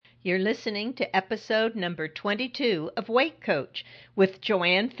You're listening to episode number 22 of Weight Coach with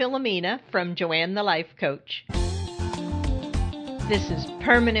Joanne Filomena from Joanne the Life Coach. This is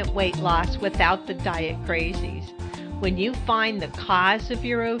permanent weight loss without the diet crazies. When you find the cause of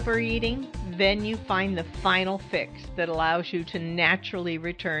your overeating, then you find the final fix that allows you to naturally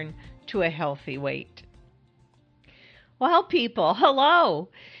return to a healthy weight. Well, people, hello.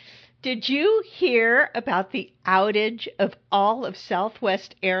 Did you hear about the outage of all of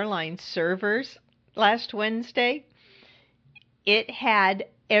Southwest Airlines servers last Wednesday? It had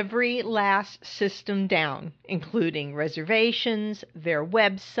every last system down, including reservations, their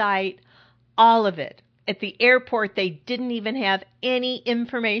website, all of it. At the airport, they didn't even have any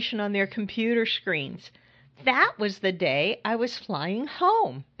information on their computer screens. That was the day I was flying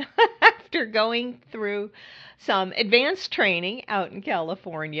home after going through some advanced training out in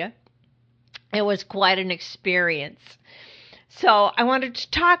California. It was quite an experience. So I wanted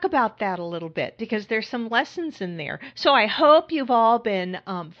to talk about that a little bit because there's some lessons in there. So I hope you've all been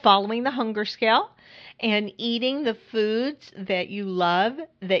following the hunger scale and eating the foods that you love,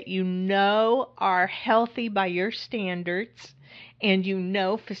 that you know are healthy by your standards, and you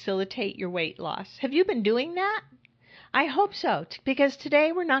know facilitate your weight loss. Have you been doing that? I hope so, because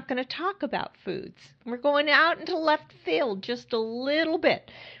today we're not going to talk about foods. We're going out into left field just a little bit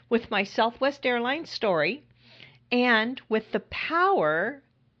with my Southwest Airlines story and with the power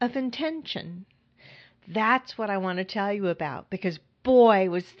of intention. That's what I want to tell you about, because boy,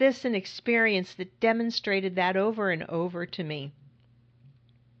 was this an experience that demonstrated that over and over to me.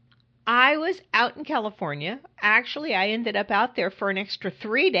 I was out in California. Actually, I ended up out there for an extra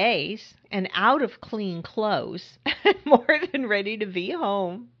 3 days and out of clean clothes, more than ready to be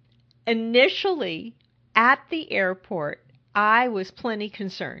home. Initially, at the airport, I was plenty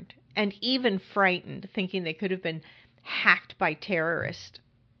concerned and even frightened, thinking they could have been hacked by terrorists.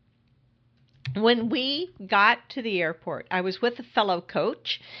 When we got to the airport, I was with a fellow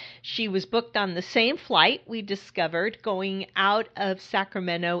coach. She was booked on the same flight we discovered going out of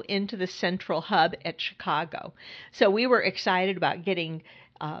Sacramento into the central hub at Chicago. So we were excited about getting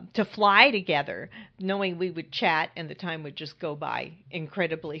to fly together, knowing we would chat and the time would just go by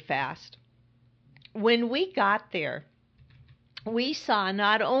incredibly fast. When we got there, we saw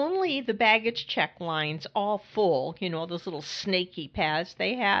not only the baggage check lines all full, those little snaky paths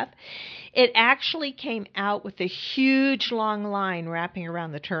they have, it actually came out with a huge long line wrapping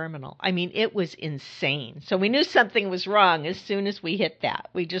around the terminal. I mean, it was insane. So we knew something was wrong as soon as we hit that.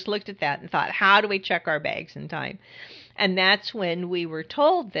 We just looked at that and thought, how do we check our bags in time? And that's when we were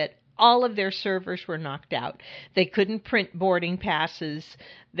told that all of their servers were knocked out. They couldn't print boarding passes.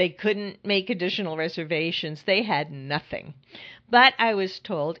 They couldn't make additional reservations. They had nothing. But I was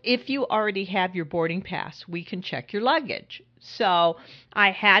told, if you already have your boarding pass, we can check your luggage. So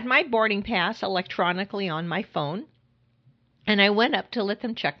I had my boarding pass electronically on my phone, and I went up to let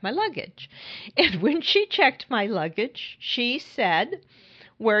them check my luggage. And when she checked my luggage, she said,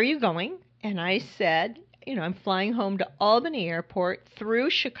 "Where are you going?" And I said, I'm flying home to Albany Airport through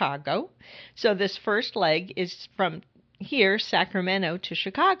Chicago. So this first leg is from here, Sacramento, to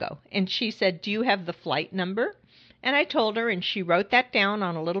Chicago. And she said, "Do you have the flight number?" And I told her, and she wrote that down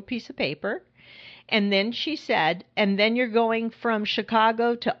on a little piece of paper. And then she said, "And then you're going from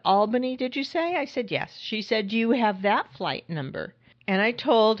Chicago to Albany, did you say?" I said, "Yes." She said, "Do you have that flight number?" And I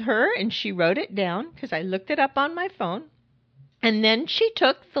told her, and she wrote it down because I looked it up on my phone. And then she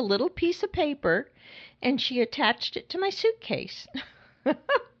took the little piece of paper and she attached it to my suitcase.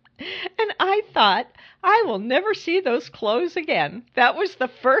 And I thought, I will never see those clothes again. That was the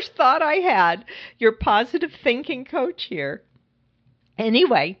first thought I had. Your positive thinking coach here.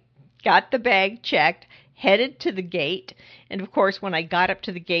 Anyway, got the bag checked, headed to the gate. And of course, when I got up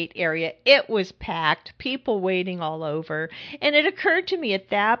to the gate area, it was packed, people waiting all over. And it occurred to me at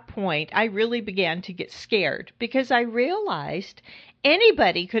that point, I really began to get scared because I realized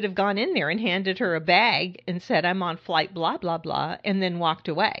anybody could have gone in there and handed her a bag and said, "I'm on flight blah, blah, blah," and then walked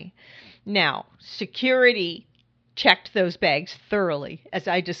away. Now, security checked those bags thoroughly, as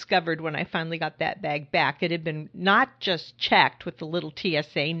I discovered when I finally got that bag back. It had been not just checked with the little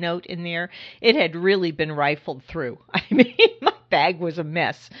TSA note in there, it had really been rifled through. I mean, my bag was a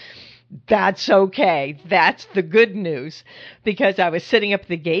mess. That's okay. That's the good news, because I was sitting up at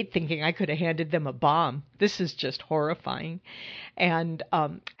the gate thinking I could have handed them a bomb. This is just horrifying. And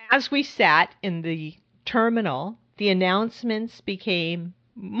as we sat in the terminal, the announcements became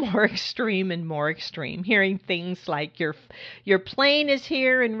more extreme and more extreme, hearing things like your plane is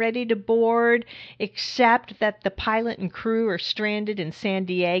here and ready to board, except that the pilot and crew are stranded in San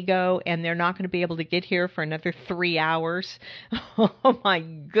Diego and they're not going to be able to get here for another 3 hours. Oh my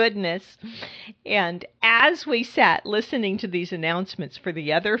goodness. And as we sat listening to these announcements for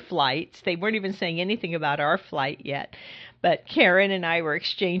the other flights, they weren't even saying anything about our flight yet. But Karen and I were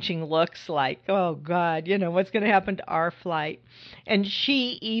exchanging looks like, oh, God, what's going to happen to our flight? And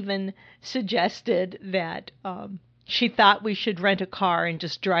she even suggested that she thought we should rent a car and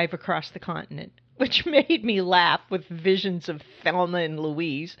just drive across the continent, which made me laugh with visions of Thelma and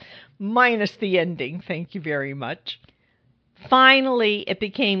Louise, minus the ending, thank you very much. Finally, it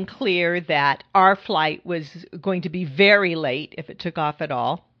became clear that our flight was going to be very late if it took off at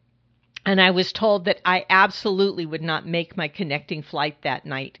all. And I was told that I absolutely would not make my connecting flight that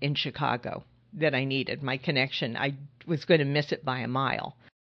night in Chicago that I needed, my connection. I was going to miss it by a mile.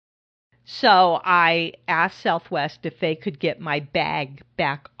 So I asked Southwest if they could get my bag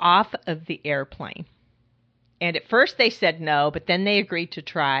back off of the airplane. And at first they said no, but then they agreed to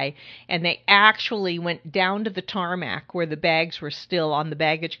try. And they actually went down to the tarmac where the bags were still on the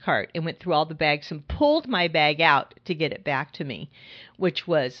baggage cart and went through all the bags and pulled my bag out to get it back to me, which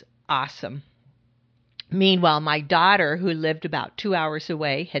was awesome. Meanwhile, my daughter, who lived about 2 hours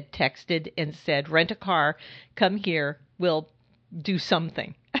away, had texted and said, rent a car, come here, we'll do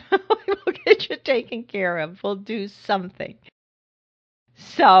something. We'll get you taken care of. We'll do something.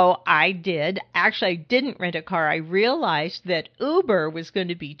 So I did. Actually, I didn't rent a car. I realized that Uber was going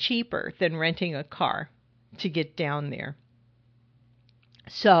to be cheaper than renting a car to get down there.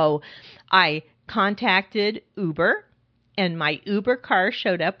 So I contacted Uber. And my Uber car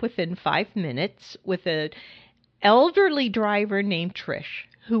showed up within 5 minutes with an elderly driver named Trish,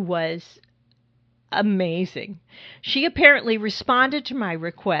 who was amazing. She apparently responded to my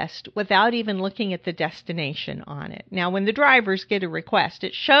request without even looking at the destination on it. Now, when the drivers get a request,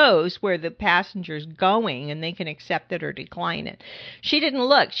 it shows where the passenger's going and they can accept it or decline it. She didn't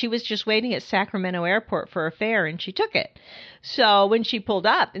look. She was just waiting at Sacramento Airport for a fare and she took it. So when she pulled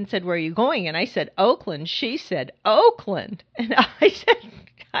up and said, where are you going? And I said, Oakland. She said, Oakland. And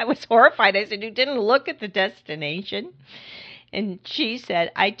I was horrified. I said, you didn't look at the destination? And she said,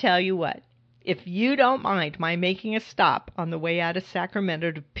 I tell you what, if you don't mind my making a stop on the way out of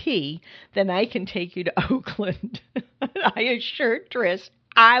Sacramento to pee, then I can take you to Oakland. I assured Trish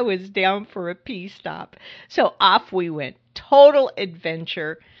I was down for a pee stop. So off we went. Total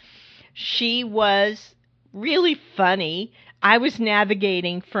adventure. She was really funny. I was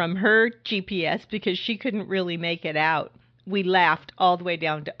navigating from her GPS because she couldn't really make it out. We laughed all the way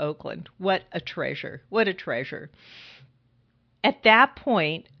down to Oakland. What a treasure. What a treasure. At that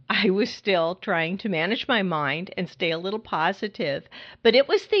point, I was still trying to manage my mind and stay a little positive, but it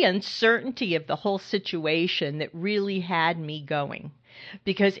was the uncertainty of the whole situation that really had me going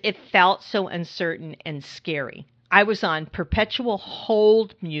because it felt so uncertain and scary. I was on perpetual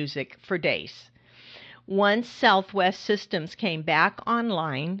hold music for days. Once Southwest Systems came back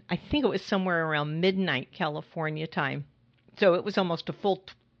online, I think it was somewhere around midnight California time. So it was almost a full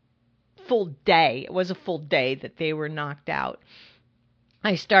day. It was a full day that they were knocked out.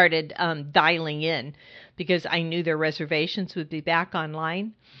 I started dialing in because I knew their reservations would be back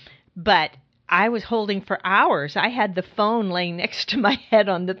online. But I was holding for hours. I had the phone laying next to my head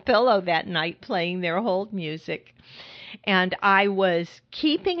on the pillow that night playing their hold music. And I was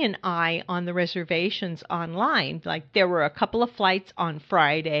keeping an eye on the reservations online. Like there were a couple of flights on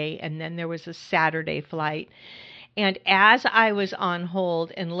Friday, and then there was a Saturday flight. And as I was on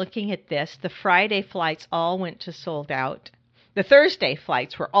hold and looking at this, the Friday flights all went to sold out. The Thursday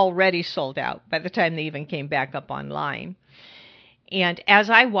flights were already sold out by the time they even came back up online. And as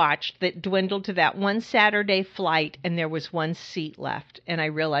I watched, that dwindled to that one Saturday flight, and there was one seat left. And I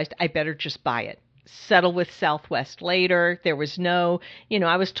realized I better just buy it. Settle with Southwest later. There was no,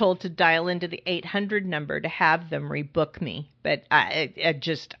 I was told to dial into the 800 number to have them rebook me. But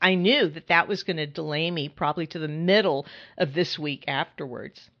I knew that was going to delay me probably to the middle of this week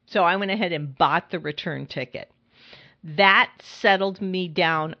afterwards. So I went ahead and bought the return ticket. That settled me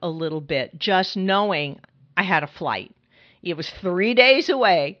down a little bit, just knowing I had a flight. It was 3 days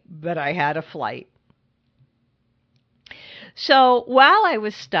away, but I had a flight. So while I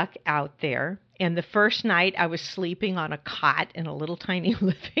was stuck out there, and the first night I was sleeping on a cot in a little tiny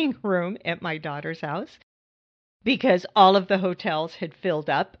living room at my daughter's house because all of the hotels had filled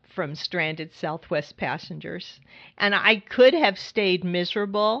up from stranded Southwest passengers. And I could have stayed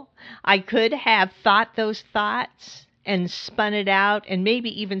miserable. I could have thought those thoughts and spun it out and maybe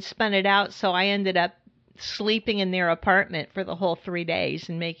even spun it out so I ended up sleeping in their apartment for the whole 3 days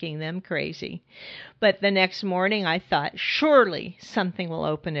and making them crazy. But the next morning I thought, surely something will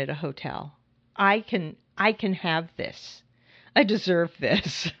open at a hotel. I can have this. I deserve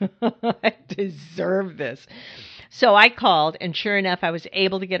this. I deserve this. So I called, and sure enough, I was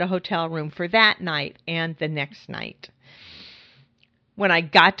able to get a hotel room for that night and the next night. When I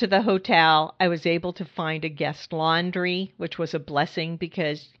got to the hotel, I was able to find a guest laundry, which was a blessing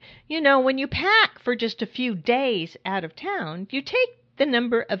because, when you pack for just a few days out of town, you take the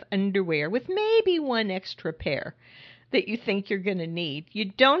number of underwear with maybe one extra pair that you think you're going to need. You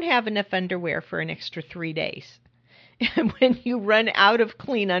don't have enough underwear for an extra 3 days. And when you run out of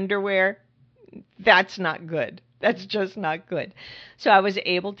clean underwear, that's not good. That's just not good. So I was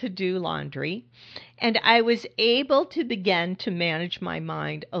able to do laundry, and I was able to begin to manage my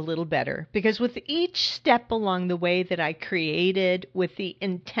mind a little better, because with each step along the way that I created with the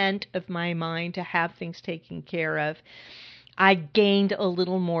intent of my mind to have things taken care of, I gained a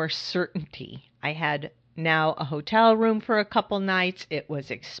little more certainty. I had now a hotel room for a couple nights. It was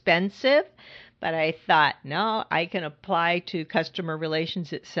expensive, but I thought, no, I can apply to customer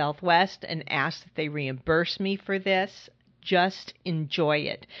relations at Southwest and ask that they reimburse me for this. Just enjoy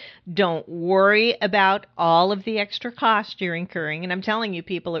it. Don't worry about all of the extra costs you're incurring. And I'm telling you,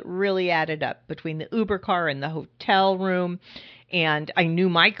 people, it really added up between the Uber car and the hotel room. And I knew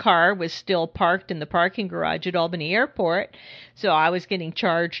my car was still parked in the parking garage at Albany Airport. So I was getting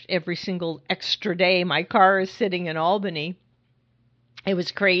charged every single extra day my car is sitting in Albany. It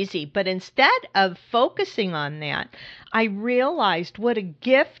was crazy. But instead of focusing on that, I realized what a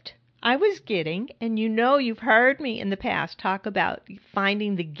gift I was getting. And you've heard me in the past talk about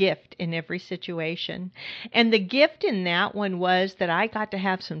finding the gift in every situation. And the gift in that one was that I got to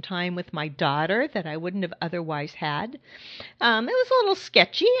have some time with my daughter that I wouldn't have otherwise had. It was a little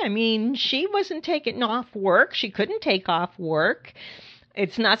sketchy. I mean, she wasn't taking off work. She couldn't take off work.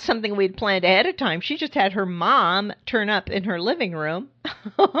 It's not something we'd planned ahead of time. She just had her mom turn up in her living room.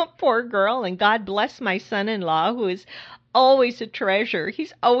 Poor girl. And God bless my son-in-law, who is always a treasure.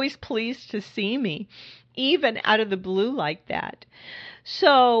 He's always pleased to see me, even out of the blue like that.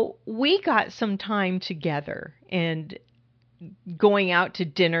 So we got some time together, and going out to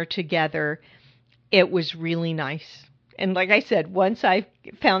dinner together, it was really nice. And like I said, once I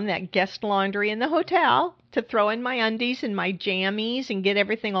found that guest laundry in the hotel to throw in my undies and my jammies and get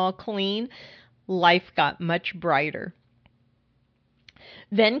everything all clean, life got much brighter.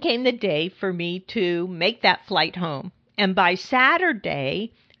 Then came the day for me to make that flight home. And by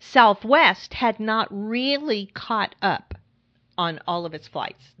Saturday, Southwest had not really caught up on all of its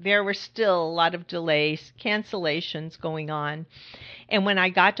flights. There were still a lot of delays, cancellations going on. And when I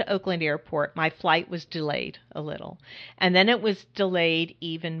got to Oakland Airport, my flight was delayed a little. And then it was delayed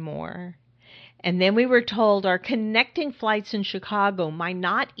even more. And then we were told our connecting flights in Chicago might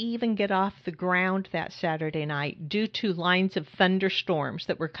not even get off the ground that Saturday night due to lines of thunderstorms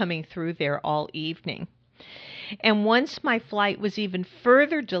that were coming through there all evening. And once my flight was even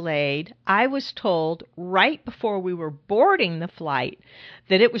further delayed, I was told right before we were boarding the flight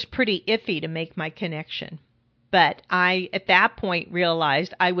that it was pretty iffy to make my connection. But I, at that point,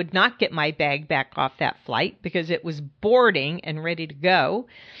 realized I would not get my bag back off that flight because it was boarding and ready to go.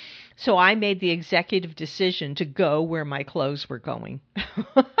 So I made the executive decision to go where my clothes were going.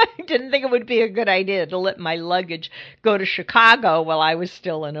 I didn't think it would be a good idea to let my luggage go to Chicago while I was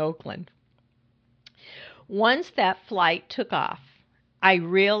still in Oakland. Once that flight took off, I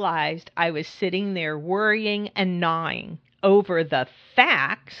realized I was sitting there worrying and gnawing over the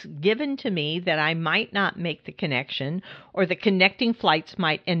facts given to me that I might not make the connection, or the connecting flights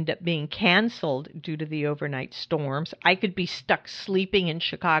might end up being canceled due to the overnight storms. I could be stuck sleeping in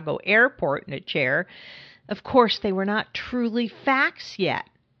Chicago Airport in a chair. Of course, they were not truly facts yet.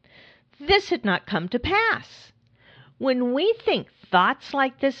 This had not come to pass. When we think thoughts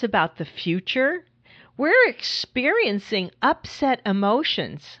like this about the future, we're experiencing upset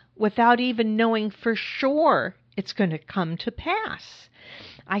emotions without even knowing for sure it's going to come to pass.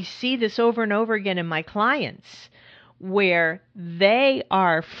 I see this over and over again in my clients where they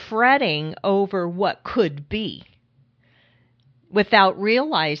are fretting over what could be without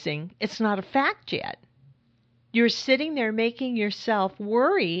realizing it's not a fact yet. You're sitting there making yourself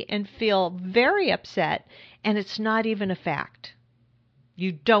worry and feel very upset, and it's not even a fact.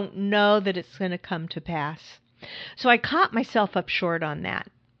 You don't know that it's going to come to pass. So I caught myself up short on that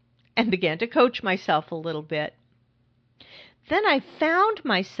and began to coach myself a little bit. Then I found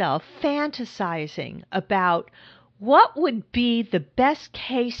myself fantasizing about what would be the best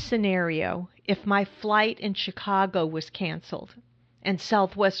case scenario if my flight in Chicago was canceled. And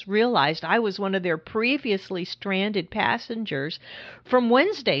Southwest realized I was one of their previously stranded passengers from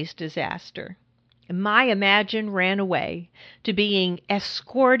Wednesday's disaster. My Imagine ran away to being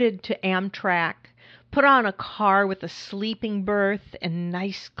escorted to Amtrak, put on a car with a sleeping berth and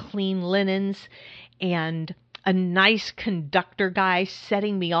nice clean linens, and a nice conductor guy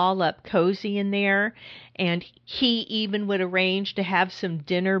setting me all up cozy in there. And he even would arrange to have some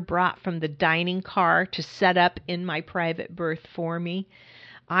dinner brought from the dining car to set up in my private berth for me.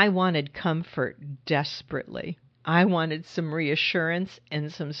 I wanted comfort desperately. I wanted some reassurance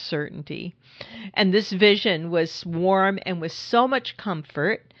and some certainty. And this vision was warm and with so much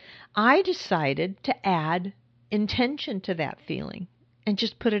comfort, I decided to add intention to that feeling and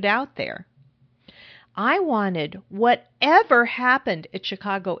just put it out there. I wanted whatever happened at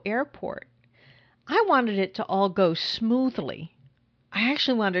Chicago Airport, I wanted it to all go smoothly. I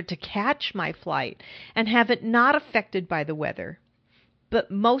actually wanted to catch my flight and have it not affected by the weather. But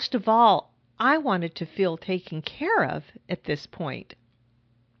most of all, I wanted to feel taken care of at this point.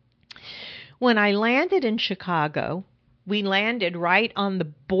 When I landed in Chicago, we landed right on the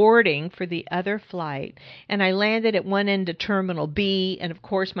boarding for the other flight, and I landed at one end of Terminal B, and of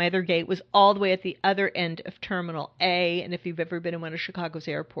course my other gate was all the way at the other end of Terminal A, and if you've ever been in one of Chicago's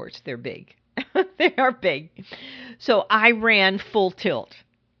airports, they're big. They are big. So I ran full tilt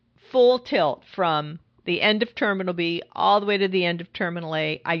from the end of Terminal B all the way to the end of Terminal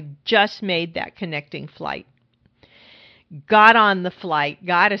A. I just made that connecting flight. Got on the flight,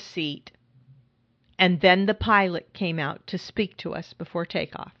 got a seat, and then the pilot came out to speak to us before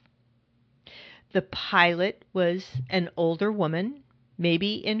takeoff. The pilot was an older woman,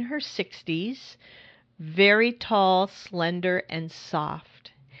 maybe in her 60s, very tall, slender, and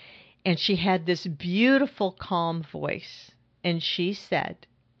soft. And she had this beautiful, calm voice. And she said,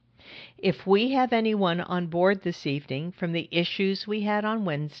 "If we have anyone on board this evening from the issues we had on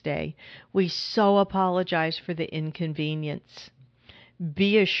Wednesday, we so apologize for the inconvenience.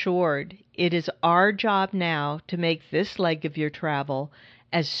 Be assured, it is our job now to make this leg of your travel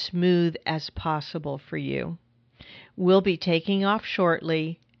as smooth as possible for you. We'll be taking off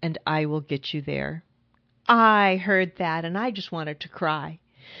shortly, and I will get you there." I heard that, and I just wanted to cry,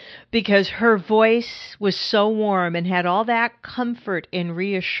 because her voice was so warm and had all that comfort and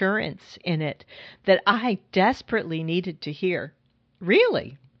reassurance in it that I desperately needed to hear.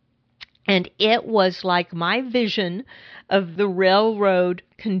 Really. And it was like my vision of the railroad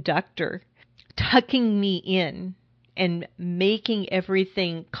conductor tucking me in and making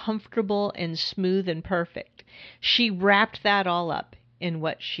everything comfortable and smooth and perfect. She wrapped that all up in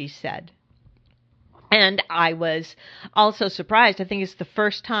what she said. And I was also surprised. I think it's the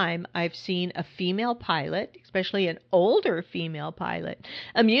first time I've seen a female pilot, especially an older female pilot.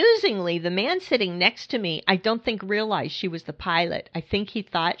 Amusingly, the man sitting next to me, I don't think realized she was the pilot. I think he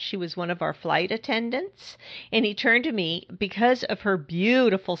thought she was one of our flight attendants. And he turned to me because of her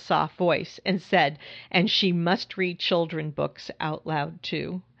beautiful soft voice and said, "And she must read children's books out loud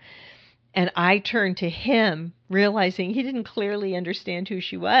too." And I turned to him, realizing he didn't clearly understand who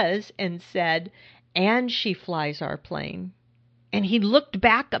she was, and said, "And she flies our plane." And he looked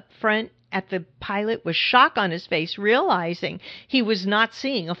back up front at the pilot with shock on his face, realizing he was not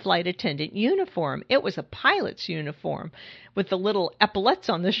seeing a flight attendant uniform. It was a pilot's uniform with the little epaulets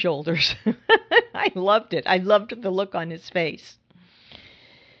on the shoulders. I loved it. I loved the look on his face.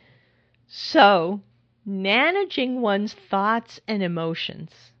 So, managing one's thoughts and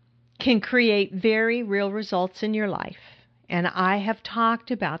emotions can create very real results in your life. And I have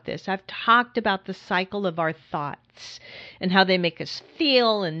talked about this. I've talked about the cycle of our thoughts and how they make us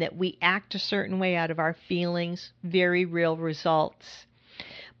feel and that we act a certain way out of our feelings, very real results.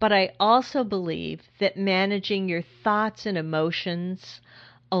 But I also believe that managing your thoughts and emotions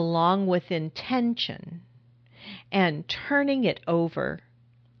along with intention and turning it over,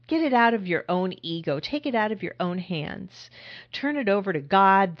 get it out of your own ego, take it out of your own hands, turn it over to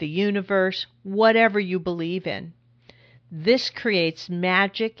God, the universe, whatever you believe in. This creates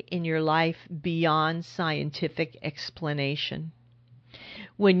magic in your life beyond scientific explanation.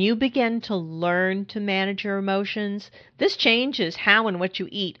 When you begin to learn to manage your emotions, this changes how and what you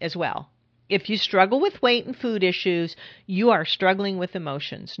eat as well. If you struggle with weight and food issues, you are struggling with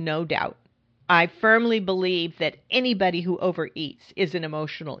emotions, no doubt. I firmly believe that anybody who overeats is an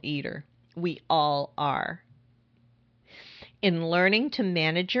emotional eater. We all are. In learning to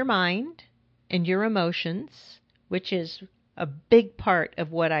manage your mind and your emotions, which is a big part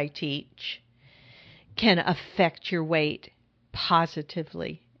of what I teach, can affect your weight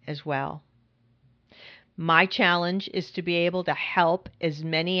positively as well. My challenge is to be able to help as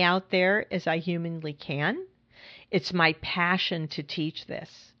many out there as I humanly can It's my passion to teach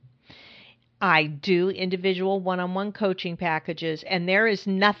this. I do individual one-on-one coaching packages, and there is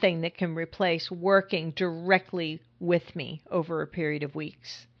nothing that can replace working directly with me over a period of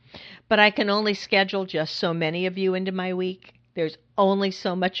weeks. But I can only schedule just so many of you into my week. There's only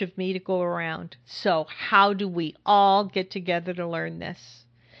so much of me to go around. So how do we all get together to learn this?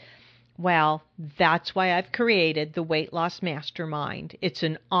 Well, that's why I've created the Weight Loss Mastermind. It's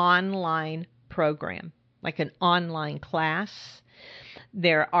an online program, like an online class.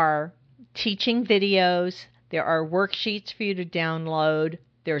 There are teaching videos. There are worksheets for you to download.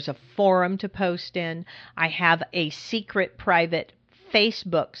 There's a forum to post in. I have a secret private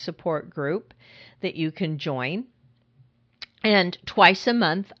Facebook support group that you can join. And twice a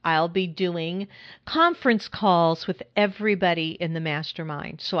month, I'll be doing conference calls with everybody in the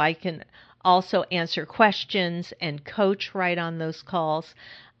mastermind. So I can also answer questions and coach right on those calls.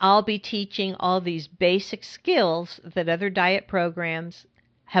 I'll be teaching all these basic skills that other diet programs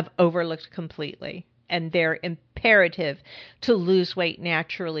have overlooked completely. And they're imperative to lose weight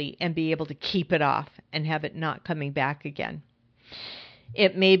naturally and be able to keep it off and have it not coming back again.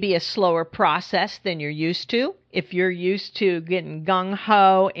 It may be a slower process than you're used to. If you're used to getting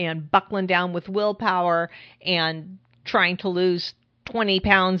gung-ho and buckling down with willpower and trying to lose 20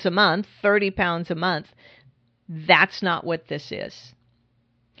 pounds a month, 30 pounds a month, that's not what this is.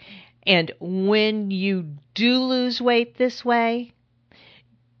 And when you do lose weight this way,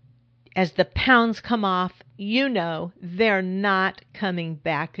 as the pounds come off, you know they're not coming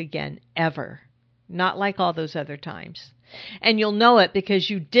back again ever. Not like all those other times. And you'll know it because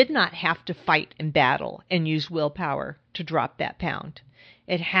you did not have to fight and battle and use willpower to drop that pound.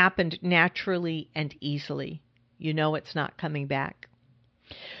 It happened naturally and easily. You know it's not coming back.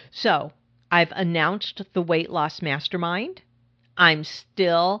 So, I've announced the Weight Loss Mastermind. I'm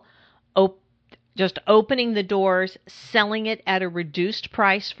still just opening the doors, selling it at a reduced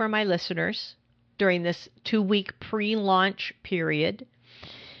price for my listeners during this 2-week pre-launch period.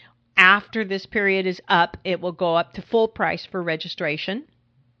 After this period is up, it will go up to full price for registration.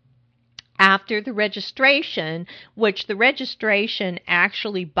 After the registration, which the registration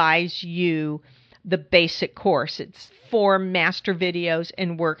actually buys you the basic course. It's 4 master videos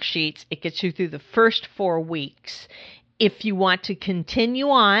and worksheets. It gets you through the first 4 weeks. If you want to continue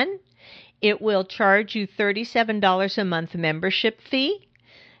on, it will charge you $37 a month membership fee.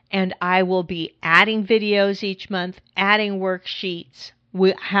 And I will be adding videos each month, adding worksheets.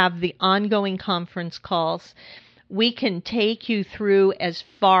 We have the ongoing conference calls. We can take you through as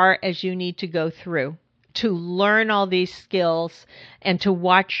far as you need to go through to learn all these skills and to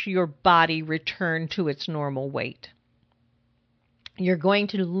watch your body return to its normal weight. You're going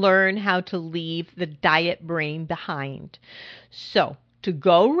to learn how to leave the diet brain behind. So, to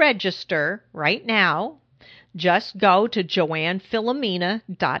go register right now, just go to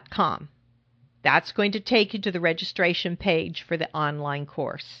JoanneFilomena.com. That's going to take you to the registration page for the online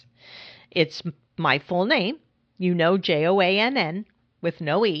course. It's my full name, Joann with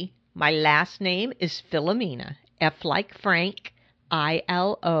no E. My last name is Filomena, F like Frank,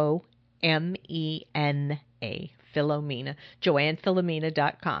 ILOMENA, Filomena,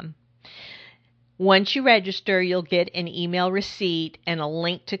 JoanneFilomena.com. Once you register, you'll get an email receipt and a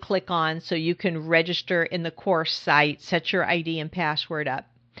link to click on so you can register in the course site, set your ID and password up.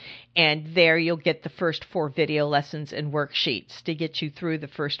 And there you'll get the first 4 video lessons and worksheets to get you through the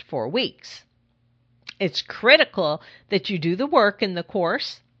first 4 weeks. It's critical that you do the work in the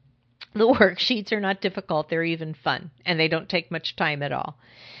course. The worksheets are not difficult. They're even fun, and they don't take much time at all.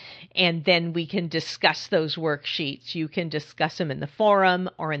 And then we can discuss those worksheets. You can discuss them in the forum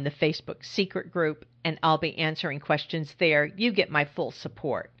or in the Facebook secret group, and I'll be answering questions there. You get my full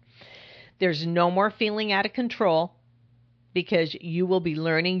support. There's no more feeling out of control, because you will be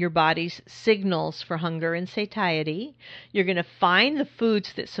learning your body's signals for hunger and satiety. You're going to find the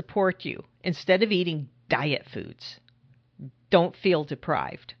foods that support you instead of eating diet foods. Don't feel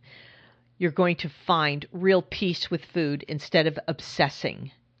deprived. You're going to find real peace with food instead of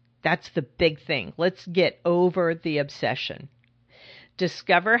obsessing. That's the big thing. Let's get over the obsession.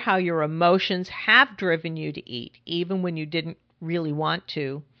 Discover how your emotions have driven you to eat, even when you didn't really want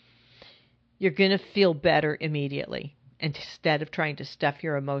to. You're going to feel better immediately, instead of trying to stuff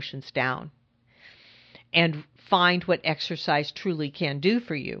your emotions down. And find what exercise truly can do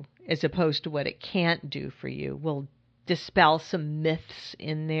for you, as opposed to what it can't do for you. We'll dispel some myths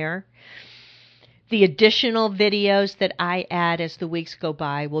in there. The additional videos that I add as the weeks go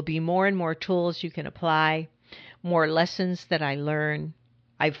by will be more and more tools you can apply, more lessons that I learn.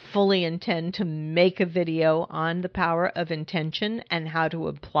 I fully intend to make a video on the power of intention and how to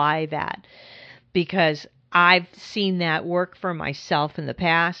apply that, because I've seen that work for myself in the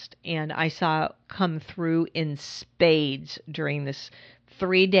past, and I saw it come through in spades during this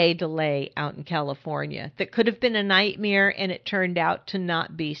 3-day delay out in California that could have been a nightmare, and it turned out to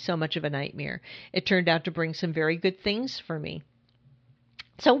not be so much of a nightmare. It turned out to bring some very good things for me.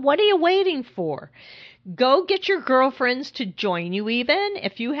 So what are you waiting for? Go get your girlfriends to join you even.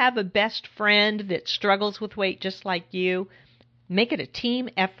 If you have a best friend that struggles with weight just like you, make it a team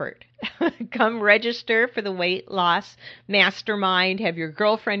effort. Come register for the weight loss mastermind. Have your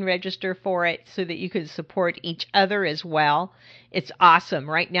girlfriend register for it so that you can support each other as well. It's awesome.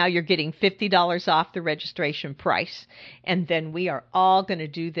 Right now you're getting $50 off the registration price. And then we are all going to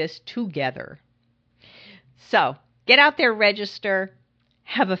do this together. So get out there, register.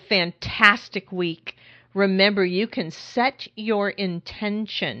 Have a fantastic week. Remember, you can set your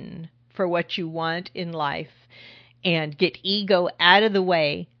intention for what you want in life and get ego out of the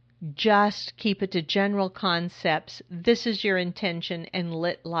way. Just keep it to general concepts. This is your intention, and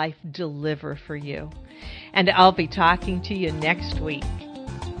let life deliver for you. And I'll be talking to you next week.